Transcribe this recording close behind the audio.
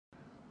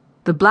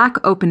The black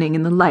opening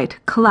in the light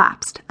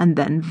collapsed and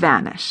then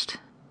vanished.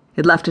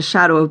 It left a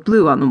shadow of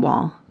blue on the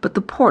wall, but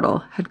the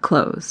portal had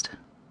closed.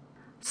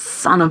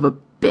 "Son of a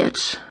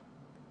bitch!"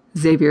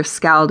 Xavier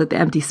scowled at the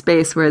empty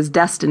space where his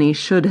destiny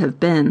should have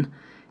been.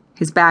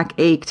 His back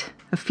ached.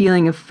 A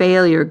feeling of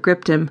failure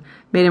gripped him,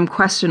 made him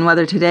question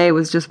whether today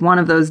was just one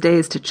of those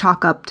days to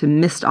chalk up to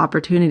missed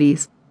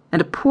opportunities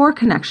and a poor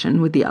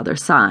connection with the other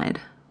side.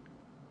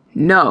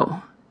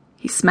 "No!"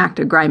 He smacked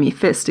a grimy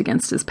fist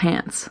against his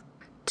pants.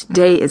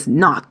 "Today is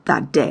not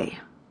that day."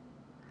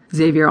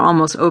 Xavier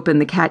almost opened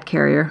the cat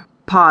carrier,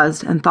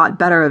 paused, and thought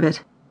better of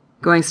it.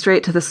 Going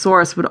straight to the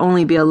source would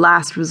only be a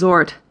last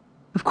resort.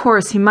 Of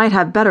course, he might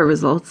have better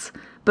results,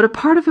 but a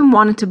part of him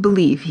wanted to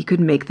believe he could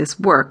make this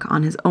work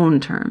on his own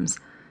terms.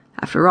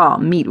 After all,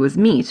 meat was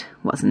meat,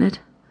 wasn't it?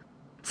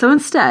 So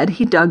instead,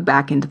 he dug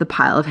back into the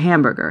pile of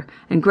hamburger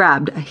and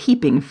grabbed a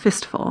heaping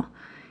fistful.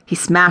 He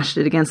smashed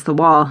it against the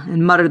wall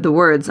and muttered the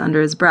words under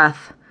his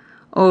breath.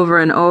 Over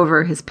and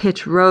over, his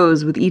pitch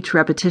rose with each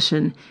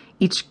repetition,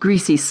 each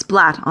greasy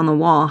splat on the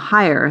wall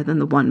higher than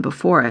the one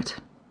before it.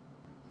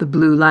 The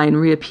blue line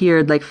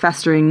reappeared like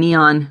festering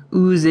neon,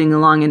 oozing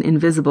along an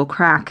invisible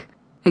crack.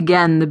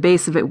 Again, the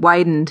base of it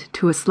widened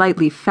to a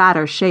slightly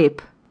fatter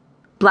shape.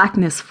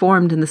 Blackness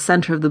formed in the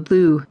center of the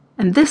blue,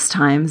 and this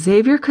time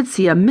Xavier could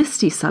see a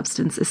misty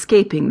substance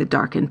escaping the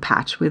darkened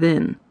patch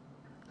within.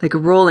 Like a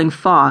rolling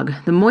fog,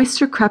 the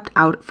moisture crept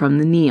out from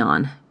the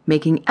neon,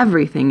 making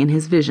everything in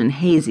his vision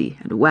hazy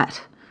and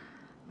wet.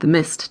 The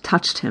mist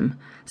touched him,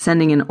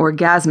 sending an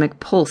orgasmic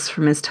pulse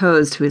from his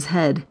toes to his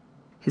head.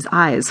 His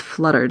eyes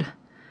fluttered.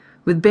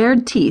 With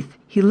bared teeth,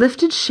 he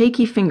lifted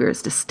shaky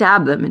fingers to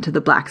stab them into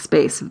the black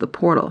space of the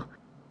portal.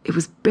 It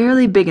was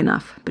barely big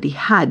enough, but he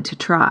had to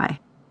try.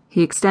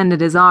 He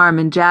extended his arm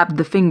and jabbed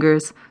the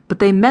fingers, but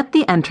they met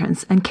the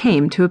entrance and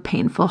came to a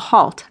painful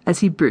halt as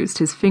he bruised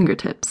his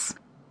fingertips.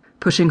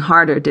 Pushing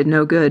harder did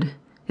no good.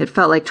 It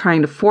felt like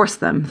trying to force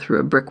them through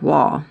a brick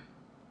wall.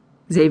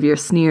 Xavier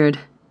sneered.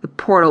 The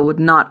portal would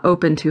not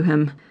open to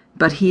him,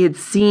 but he had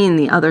seen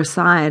the other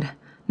side.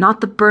 Not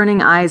the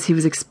burning eyes he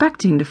was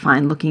expecting to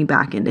find looking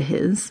back into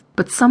his,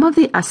 but some of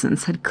the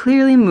essence had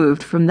clearly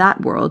moved from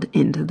that world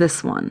into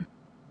this one.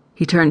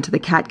 He turned to the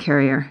cat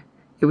carrier.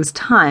 It was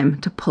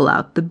time to pull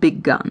out the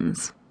big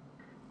guns.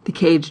 The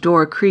cage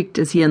door creaked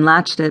as he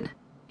unlatched it.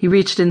 He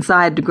reached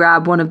inside to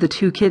grab one of the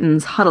two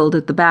kittens huddled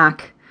at the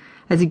back.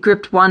 As he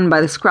gripped one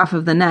by the scruff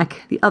of the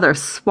neck, the other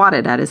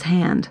swatted at his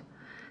hand.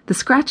 The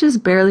scratches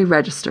barely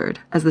registered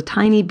as the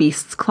tiny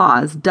beast's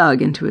claws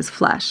dug into his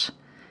flesh.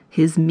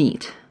 His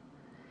meat.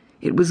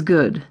 It was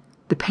good.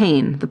 The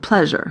pain, the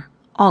pleasure,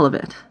 all of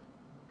it.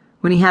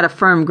 When he had a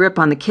firm grip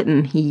on the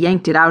kitten, he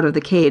yanked it out of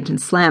the cage and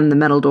slammed the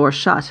metal door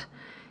shut.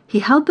 He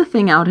held the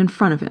thing out in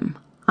front of him,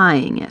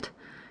 eyeing it.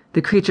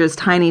 The creature's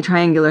tiny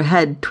triangular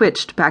head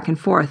twitched back and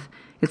forth,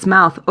 its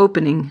mouth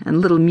opening and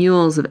little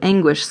mewls of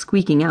anguish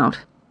squeaking out.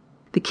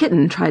 The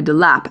kitten tried to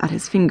lap at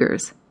his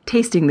fingers,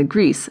 tasting the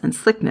grease and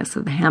slickness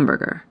of the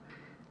hamburger.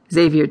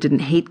 Xavier didn't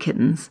hate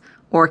kittens,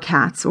 or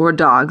cats, or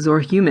dogs, or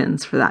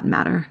humans, for that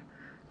matter.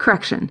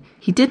 Correction,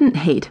 he didn't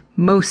hate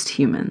most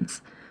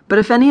humans, but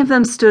if any of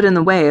them stood in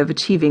the way of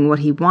achieving what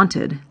he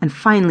wanted and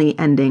finally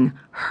ending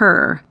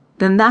her,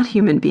 then that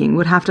human being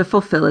would have to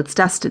fulfill its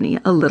destiny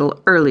a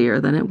little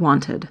earlier than it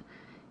wanted.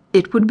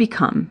 It would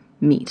become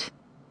meat.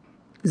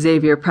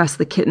 Xavier pressed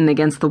the kitten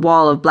against the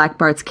wall of Black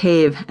Bart's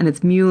cave, and its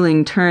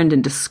mewling turned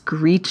into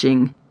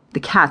screeching. The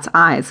cat's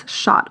eyes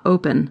shot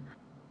open.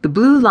 The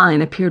blue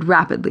line appeared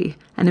rapidly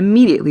and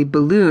immediately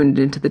ballooned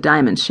into the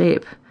diamond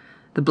shape.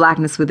 The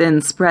blackness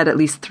within spread at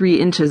least 3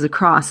 inches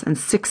across and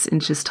 6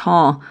 inches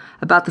tall,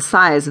 about the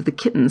size of the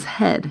kitten's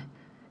head.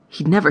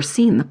 He'd never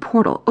seen the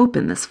portal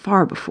open this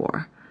far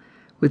before.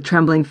 With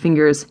trembling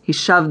fingers, he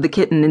shoved the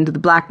kitten into the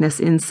blackness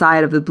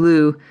inside of the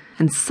blue,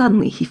 and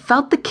suddenly he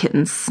felt the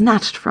kitten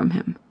snatched from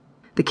him.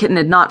 The kitten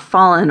had not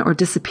fallen or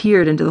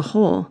disappeared into the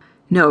hole.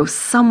 No,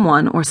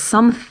 someone or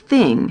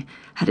something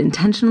had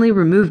intentionally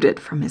removed it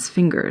from his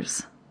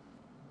fingers.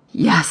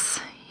 "Yes,"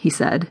 he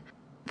said.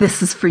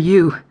 "This is for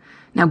you.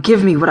 Now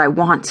give me what I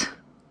want."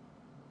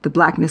 The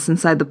blackness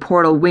inside the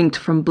portal winked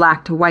from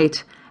black to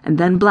white, and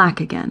then black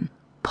again,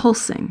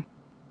 pulsing.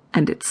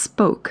 And it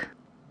spoke.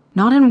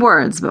 Not in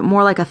words, but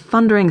more like a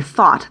thundering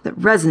thought that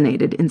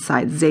resonated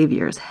inside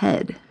Xavier's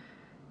head.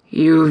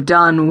 "You've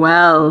done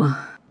well,"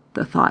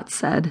 the thought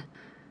said,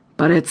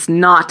 "but it's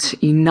not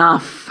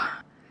enough."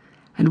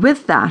 And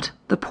with that,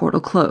 the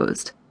portal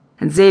closed,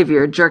 and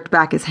Xavier jerked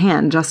back his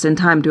hand just in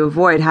time to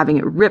avoid having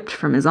it ripped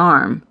from his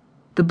arm.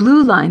 The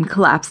blue line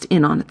collapsed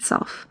in on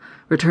itself,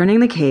 returning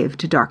the cave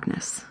to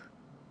darkness.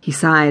 He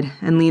sighed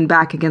and leaned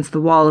back against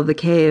the wall of the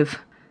cave.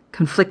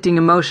 Conflicting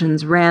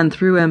emotions ran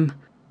through him.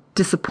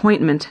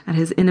 Disappointment at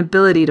his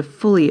inability to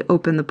fully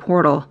open the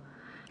portal.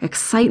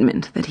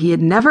 Excitement that he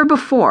had never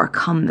before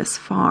come this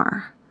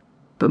far.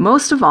 But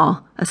most of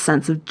all, a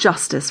sense of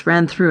justice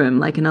ran through him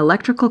like an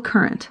electrical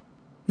current.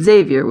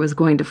 Xavier was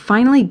going to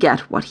finally get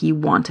what he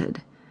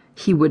wanted.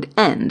 He would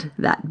end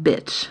that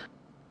bitch.